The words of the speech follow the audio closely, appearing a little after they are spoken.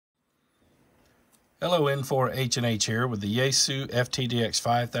Hello, N4H&H here with the Yaesu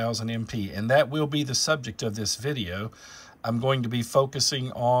FTdx5000MP, and that will be the subject of this video. I'm going to be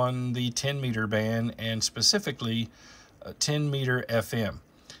focusing on the 10 meter band and specifically 10 meter FM.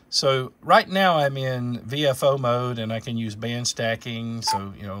 So right now I'm in VFO mode and I can use band stacking,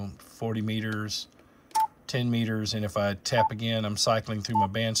 so 40 meters, 10 meters, and if I tap again I'm cycling through my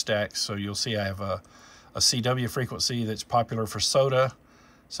band stacks. So you'll see I have a CW frequency that's popular for SOTA.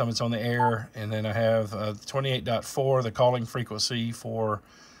 Some it's on the air, and then I have 28.4, the calling frequency for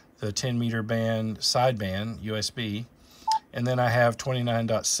the 10 meter band sideband USB, and then I have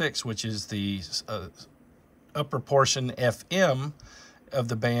 29.6, which is the upper portion FM of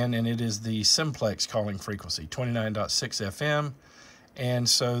the band, and it is the simplex calling frequency, 29.6 FM. And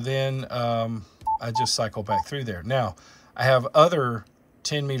so then I just cycle back through there. Now I have other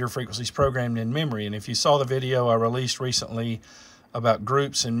 10 meter frequencies programmed in memory, and if you saw the video I released recently about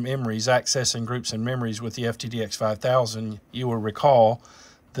groups and memories, accessing groups and memories with the FTdx5000, you will recall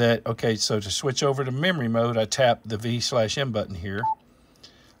that, okay, so to switch over to memory mode, I tap the V/M button here.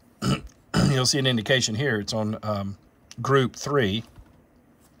 You'll see an indication here. It's on group 3.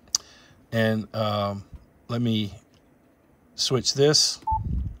 And let me switch this.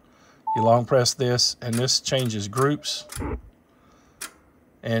 You long press this, and this changes groups.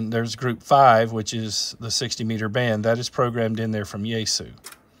 And there's group 5, which is the 60 meter band. That is programmed in there from Yaesu.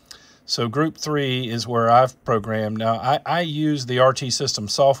 So group 3 is where I've programmed. Now, I use the RT system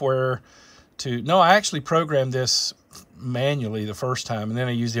software to... No, I actually programmed this manually the first time, and then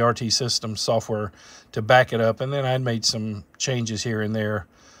I used the RT system software to back it up, and then I made some changes here and there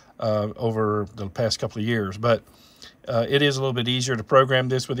over the past couple of years. But it is a little bit easier to program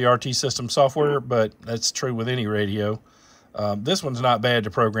this with the RT system software, but that's true with any radio. This one's not bad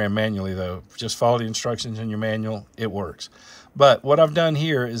to program manually, though. Just follow the instructions in your manual, it works. But what I've done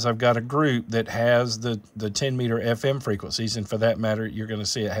here is I've got a group that has the 10 meter FM frequencies, and for that matter, you're going to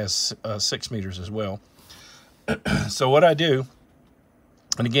see it has 6 meters as well. So what I do,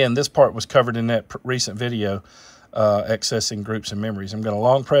 and again, this part was covered in that recent video, accessing groups and memories. I'm going to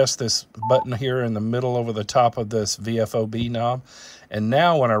long press this button here in the middle over the top of this VFOB knob, and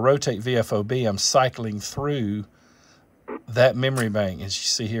now when I rotate VFOB, I'm cycling through that memory bank. As you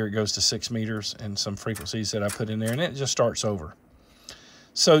see here, it goes to 6 meters and some frequencies that I put in there, and it just starts over.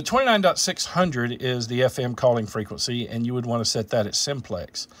 So 29.600 is the FM calling frequency, and you would want to set that at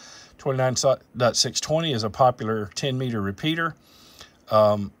simplex. 29.620 is a popular 10 meter repeater.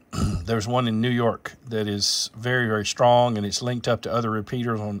 There's one in New York that is very, very strong, and it's linked up to other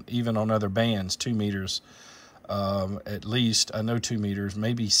repeaters even on other bands, 2 meters. At least, I know 2 meters,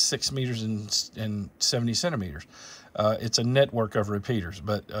 maybe 6 meters and 70 centimeters. It's a network of repeaters,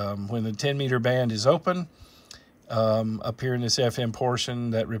 but when the 10 meter band is open, up here in this FM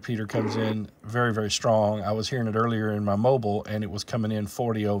portion, that repeater comes in very, very strong. I was hearing it earlier in my mobile, and it was coming in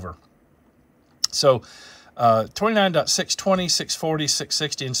 40 over. So 29.620, 640,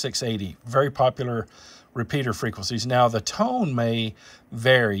 660, and 680, very popular repeater frequencies. Now the tone may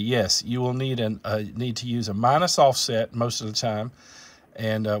vary. Yes, you will need to use a minus offset most of the time.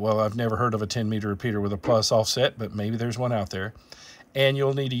 And well, I've never heard of a 10 meter repeater with a plus offset, but maybe there's one out there. And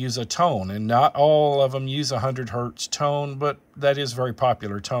you'll need to use a tone, and not all of them use 100 hertz tone, but that is very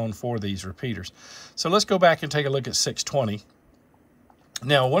popular tone for these repeaters. So let's go back and take a look at 620.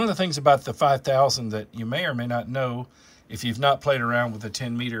 Now, one of the things about the 5000 that you may or may not know, if you've not played around with the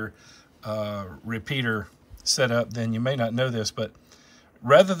 10 meter repeater setup, then you may not know this, but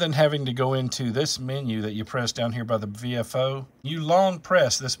rather than having to go into this menu that you press down here by the VFO, you long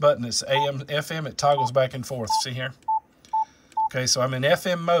press this button. It's AM, FM, it toggles back and forth. See here? Okay, so I'm in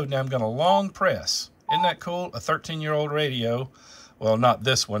FM mode. Now I'm going to long press. Isn't that cool? A 13-year-old radio. Well, not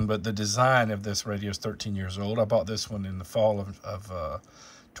this one, but the design of this radio is 13 years old. I bought this one in the fall of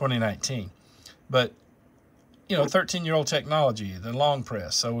 2019. But, 13-year-old technology, the long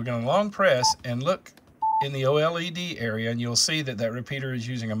press. So we're going to long press and look in the OLED area, and you'll see that that repeater is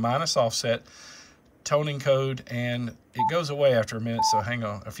using a minus offset toning code, and it goes away after a minute, so hang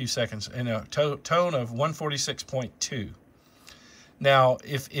on a few seconds, and a tone of 146.2. Now,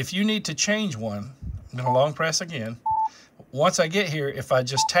 if you need to change one, I'm going to long press again. Once I get here, if I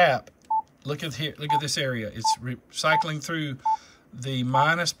just tap, look at here, look at this area. It's cycling through the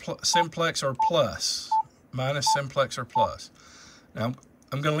minus simplex or plus. Minus simplex or plus. Now,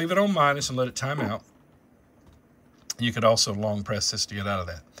 I'm going to leave it on minus and let it time out. You could also long press this to get out of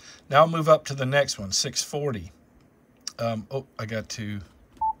that. Now I'll move up to the next one, 640. Oh, I got to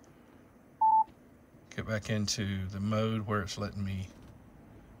get back into the mode where it's letting me,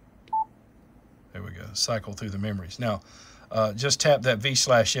 there we go, cycle through the memories. Now, just tap that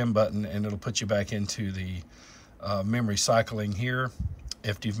V/M button and it'll put you back into the memory cycling here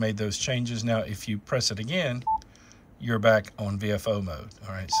if you've made those changes. Now, if you press it again, you're back on VFO mode.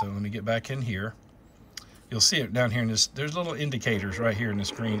 All right, so let me get back in here. You'll see it down here in this, there's little indicators right here in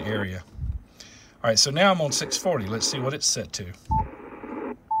this green area. All right, so now I'm on 640. Let's see what it's set to.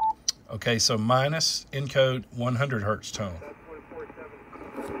 Okay, so minus encode 100 hertz tone.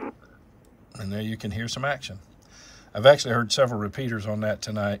 And there you can hear some action. I've actually heard several repeaters on that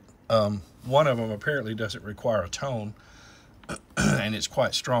tonight. One of them apparently doesn't require a tone, and it's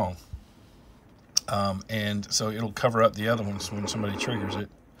quite strong. And so it'll cover up the other ones when somebody triggers it.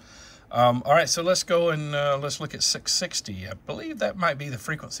 All right, so let's go and let's look at 660. I believe that might be the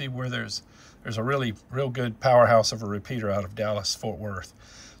frequency where there's a real good powerhouse of a repeater out of Dallas, Fort Worth.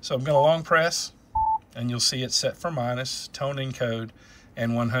 So I'm going to long press, and you'll see it set for minus, tone encode,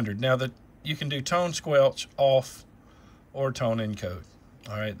 and 100. Now you can do tone squelch off or tone encode.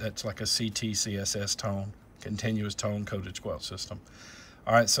 All right, that's like a CT CSS tone, continuous tone coded squelch system.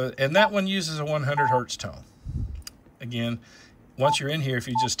 All right, so and that one uses a 100 hertz tone. Again, once you're in here, if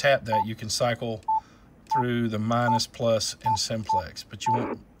you just tap that, you can cycle through the minus, plus, and simplex. But you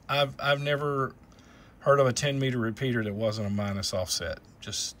won't. I've never heard of a 10-meter repeater that wasn't a minus offset.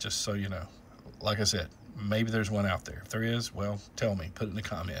 Just so you know. Like I said, maybe there's one out there. If there is, well, tell me. Put it in the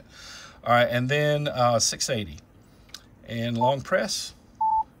comment. All right, and then 680 and long press,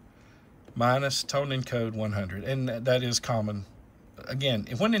 minus, tone encode 100, and that is common. Again,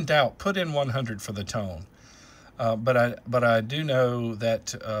 when in doubt, put in 100 for the tone. But I do know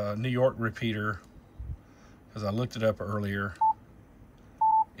that New York repeater, because I looked it up earlier,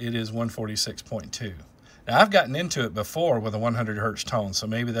 it is 146.2. Now, I've gotten into it before with a 100 hertz tone, so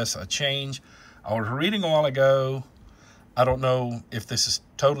maybe that's a change. I was reading a while ago, I don't know if this is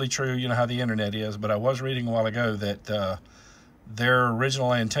totally true, you know how the internet is, but I was reading a while ago that their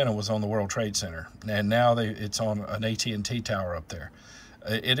original antenna was on the World Trade Center, and now it's on an AT&T tower up there.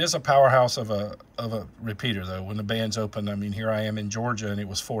 It is a powerhouse of a repeater, though. When the band's open, I mean, here I am in Georgia, and it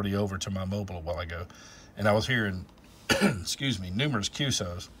was 40 over to my mobile a while ago. And I was hearing, excuse me, numerous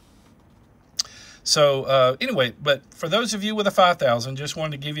QSOs. So anyway, but for those of you with a 5000, just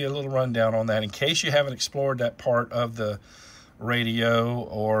wanted to give you a little rundown on that in case you haven't explored that part of the radio,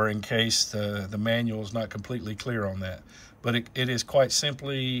 or in case the manual is not completely clear on that. But it is quite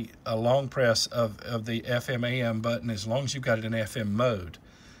simply a long press of the FM AM button, as long as you've got it in FM mode.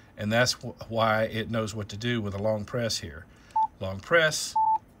 And that's why it knows what to do with a long press here. Long press,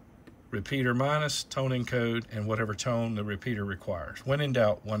 repeater minus, tone encode, and whatever tone the repeater requires. When in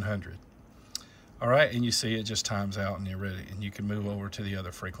doubt, 100. All right, and you see it just times out and you're ready, and you can move over to the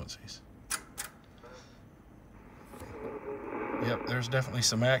other frequencies. Yep, there's definitely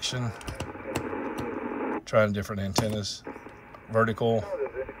some action. Trying different antennas. Vertical,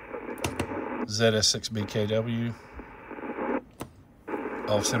 ZS6BKW,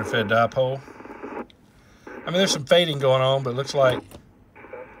 off center fed dipole. I mean, there's some fading going on, but it looks like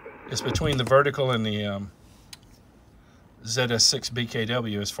it's between the vertical and the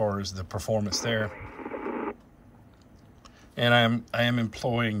ZS6BKW as far as the performance there. And I am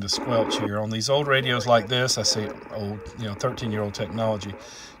employing the squelch here. On these old radios like this, I see old, 13-year-old technology.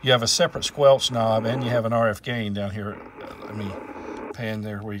 You have a separate squelch knob, and you have an RF gain down here. Let me pan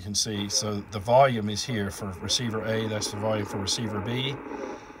there where you can see. So the volume is here for receiver A. That's the volume for receiver B.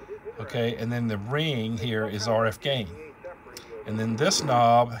 Okay, and then the ring here is RF gain. And then this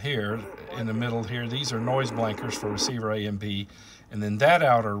knob here in the middle here, these are noise blankers for receiver A and B. And then that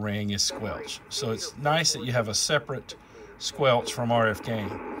outer ring is squelch. So it's nice that you have a separate squelch from RF gain.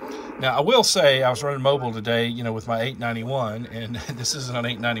 Now, I will say I was running mobile today, with my 891, and this isn't an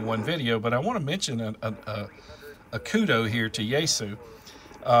 891 video, but I want to mention a kudo here to Yaesu,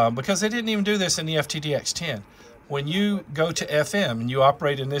 because they didn't even do this in the FTdx10. When you go to FM and you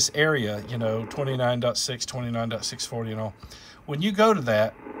operate in this area, 29.6, 29.640 and all, when you go to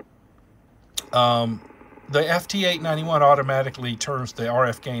that, the FT891 automatically turns the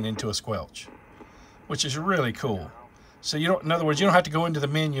RF gain into a squelch, which is really cool. So in other words, you don't have to go into the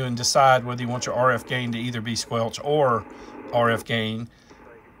menu and decide whether you want your RF gain to either be squelch or RF gain.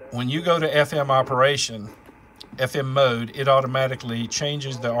 When you go to FM operation, FM mode, it automatically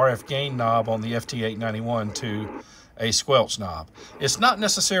changes the RF gain knob on the FT891 to a squelch knob. It's not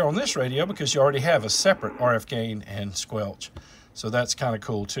necessary on this radio because you already have a separate RF gain and squelch. So that's kind of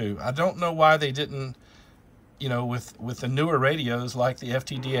cool too. I don't know why they didn't, with the newer radios like the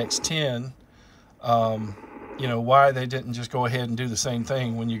FTdx10, why they didn't just go ahead and do the same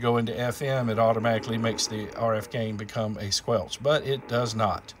thing. When you go into FM, it automatically makes the RF gain become a squelch, but it does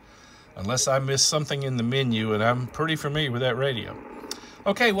not, unless I missed something in the menu, and I'm pretty familiar with that radio.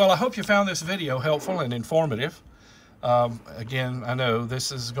 Okay, well, I hope you found this video helpful and informative. Again, I know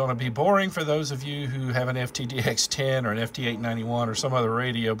this is going to be boring for those of you who have an FTdx10 or an FT891 or some other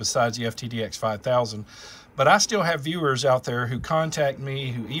radio besides the FTdx5000, but I still have viewers out there who contact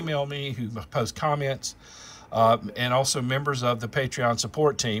me, who email me, who post comments, and also members of the Patreon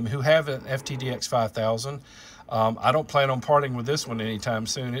support team who have an FTdx5000. I don't plan on parting with this one anytime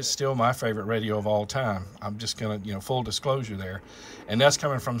soon. It's still my favorite radio of all time. I'm just going to, full disclosure there. And that's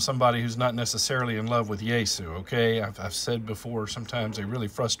coming from somebody who's not necessarily in love with Yaesu, okay? I've said before, sometimes they really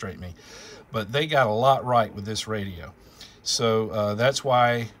frustrate me. But they got a lot right with this radio. So that's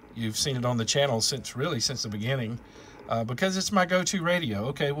why you've seen it on the channel since the beginning, because it's my go-to radio.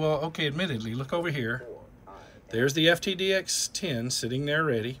 Okay, well, okay, admittedly, look over here. There's the FTdx10 sitting there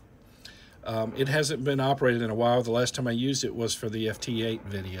ready. It hasn't been operated in a while. The last time I used it was for the FT8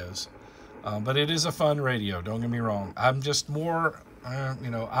 videos. But it is a fun radio, don't get me wrong. I'm just more,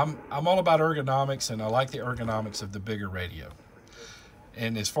 I'm all about ergonomics, and I like the ergonomics of the bigger radio.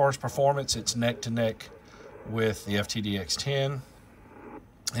 And as far as performance, it's neck to neck with the FTdx10,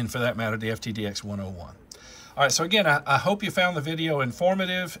 and for that matter, the FTdx101. All right, so again, I hope you found the video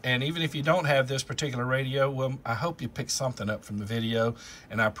informative, and even if you don't have this particular radio, well, I hope you picked something up from the video,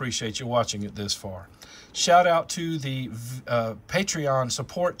 and I appreciate you watching it this far. Shout out to the Patreon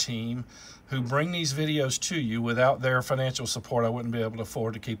support team who bring these videos to you. Without their financial support, I wouldn't be able to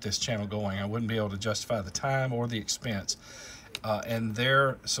afford to keep this channel going. I wouldn't be able to justify the time or the expense, and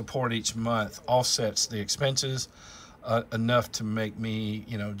their support each month offsets the expenses enough to make me,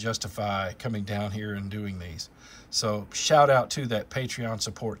 justify coming down here and doing these. So shout out to that Patreon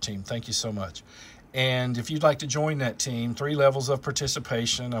support team. Thank you so much. And if you'd like to join that team, 3 levels of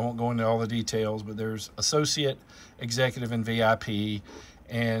participation. I won't go into all the details, but there's associate, executive, and VIP.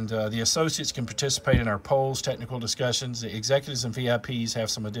 And the associates can participate in our polls, technical discussions. The executives and VIPs have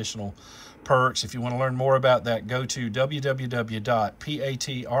some additional perks. If you want to learn more about that, go to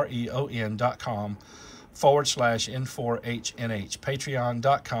www.patreon.com/N4HNH,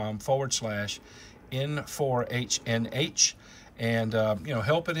 patreon.com/N4HNH, and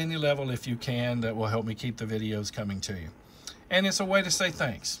help at any level if you can. That will help me keep the videos coming to you, and it's a way to say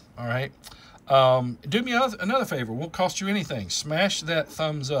thanks. All right, do me another favor. Won't cost you anything. Smash that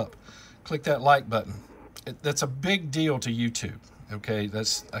thumbs up, click that like button. That's a big deal to YouTube. Okay,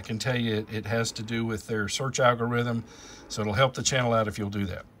 I can tell you it has to do with their search algorithm, so it'll help the channel out if you'll do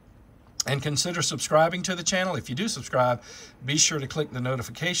that. And consider subscribing to the channel. If you do subscribe, be sure to click the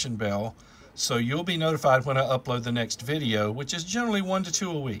notification bell so you'll be notified when I upload the next video, which is generally 1 to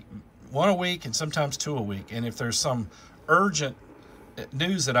 2 a week. 1 a week and sometimes 2 a week. And if there's some urgent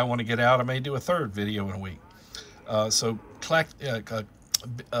news that I want to get out, I may do a 3rd video in a week. So click that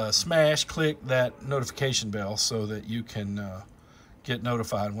notification bell so that you can get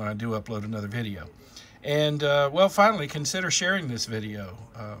notified when I do upload another video. And, well, finally, consider sharing this video.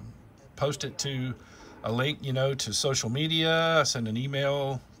 Post it to a link, to social media, send an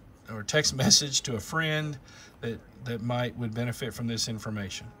email or text message to a friend that would benefit from this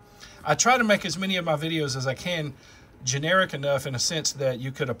information. I try to make as many of my videos as I can generic enough in a sense that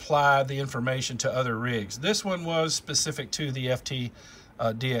you could apply the information to other rigs. This one was specific to the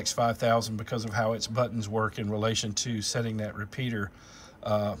FTdx5000 because of how its buttons work in relation to setting that repeater,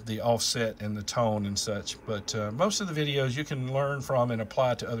 the offset and the tone and such. But most of the videos you can learn from and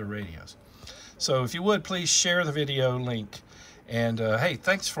apply to other radios. So if you would, please share the video link. And hey,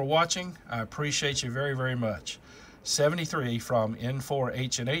 thanks for watching. I appreciate you very, very much. 73 from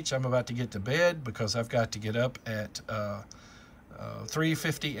N4HNH. I'm about to get to bed because I've got to get up at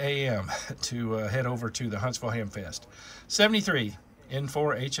 3:50 a.m. to head over to the Huntsville Ham Fest. 73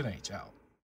 N4HNH out.